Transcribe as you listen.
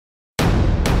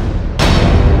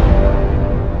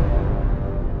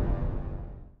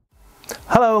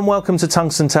Hello and welcome to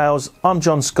Tungsten Tales. I'm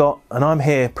John Scott and I'm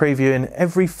here previewing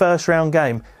every first round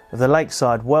game of the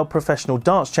Lakeside World Professional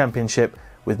Darts Championship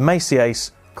with Macy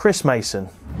ace Chris Mason.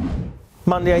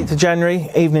 Monday 8th of January,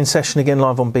 evening session again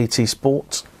live on BT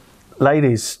Sport.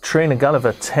 Ladies, Trina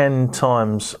Gulliver, 10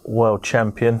 times world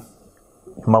champion,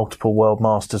 multiple World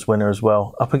Masters winner as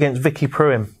well, up against Vicky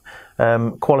Prium,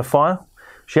 qualifier.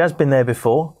 She has been there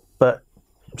before, but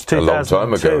it's 2002. A long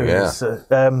time ago,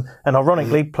 yeah. And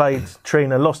ironically, played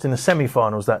Trina, lost in the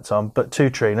semi-finals that time, but to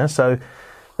Trina. So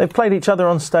they've played each other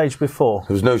on stage before.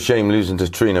 There was no shame losing to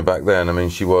Trina back then. I mean,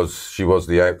 she was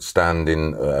the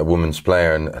outstanding women's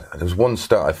player. And there was one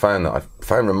stat I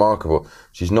found remarkable.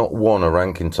 She's not won a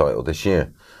ranking title this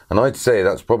year. And I'd say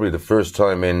that's probably the first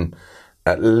time in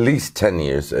at least 10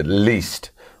 years, at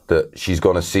least, that she's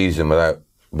gone a season without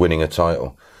winning a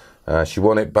title. She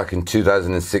won it back in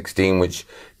 2016, which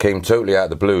came totally out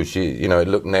of the blue. It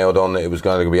looked nailed on that it was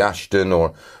going to be Ashton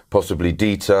or possibly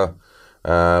Dita.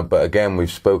 But again, we've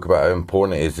spoke about how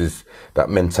important it is that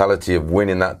mentality of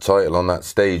winning that title on that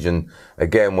stage. And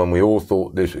again, when we all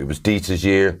thought it was Dita's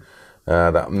year,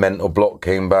 that mental block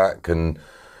came back, and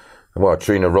well,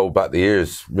 Trina rolled back the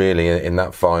years really in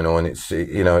that final. And it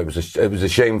was a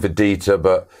shame for Dita,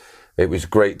 but it was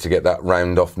great to get that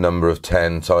round off number of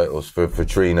 10 titles for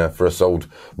Trina, for us old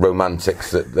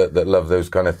romantics that love those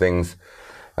kind of things.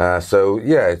 So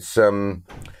yeah, it's an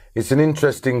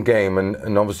interesting game,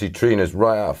 and obviously Trina's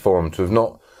right out of form to have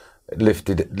not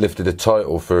lifted a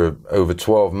title for over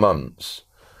 12 months.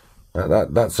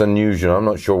 That's unusual. I'm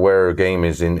not sure where her game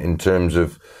is in terms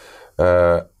of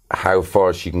how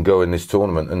far she can go in this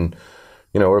tournament, and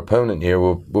her opponent here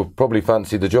will probably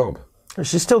fancy the job.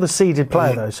 She's still the seeded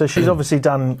player though, so she's obviously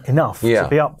done enough to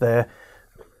be up there,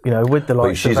 with the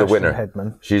likes of Ashton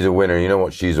Headman. She's a winner. You know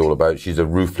what she's all about. She's a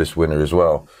ruthless winner as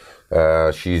well.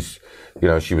 She was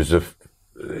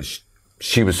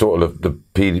sort of the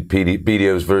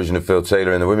BDO's version of Phil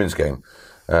Taylor in the women's game.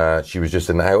 She was just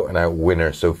an out and out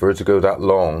winner. So for her to go that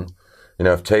long,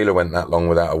 if Taylor went that long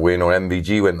without a win, or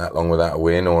MVG went that long without a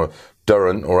win, or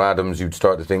Durrant or Adams, you'd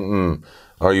start to think,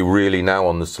 are you really now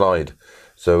on the slide?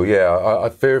 So yeah, I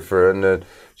fear for her, and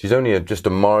she's only just a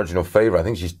marginal favourite. I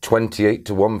think she's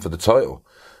 28-1 for the title,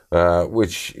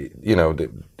 which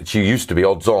she used to be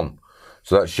odds on.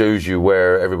 So that shows you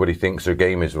where everybody thinks her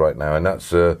game is right now, and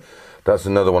that's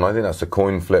another one. I think that's a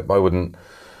coin flip. I wouldn't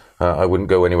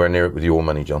go anywhere near it with your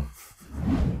money, John.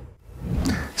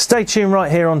 Stay tuned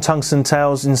right here on Tungsten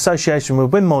Tales in association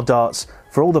with Win More Darts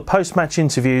for all the post-match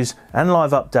interviews and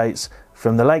live updates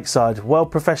from the Lakeside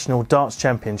World Professional Darts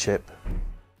Championship.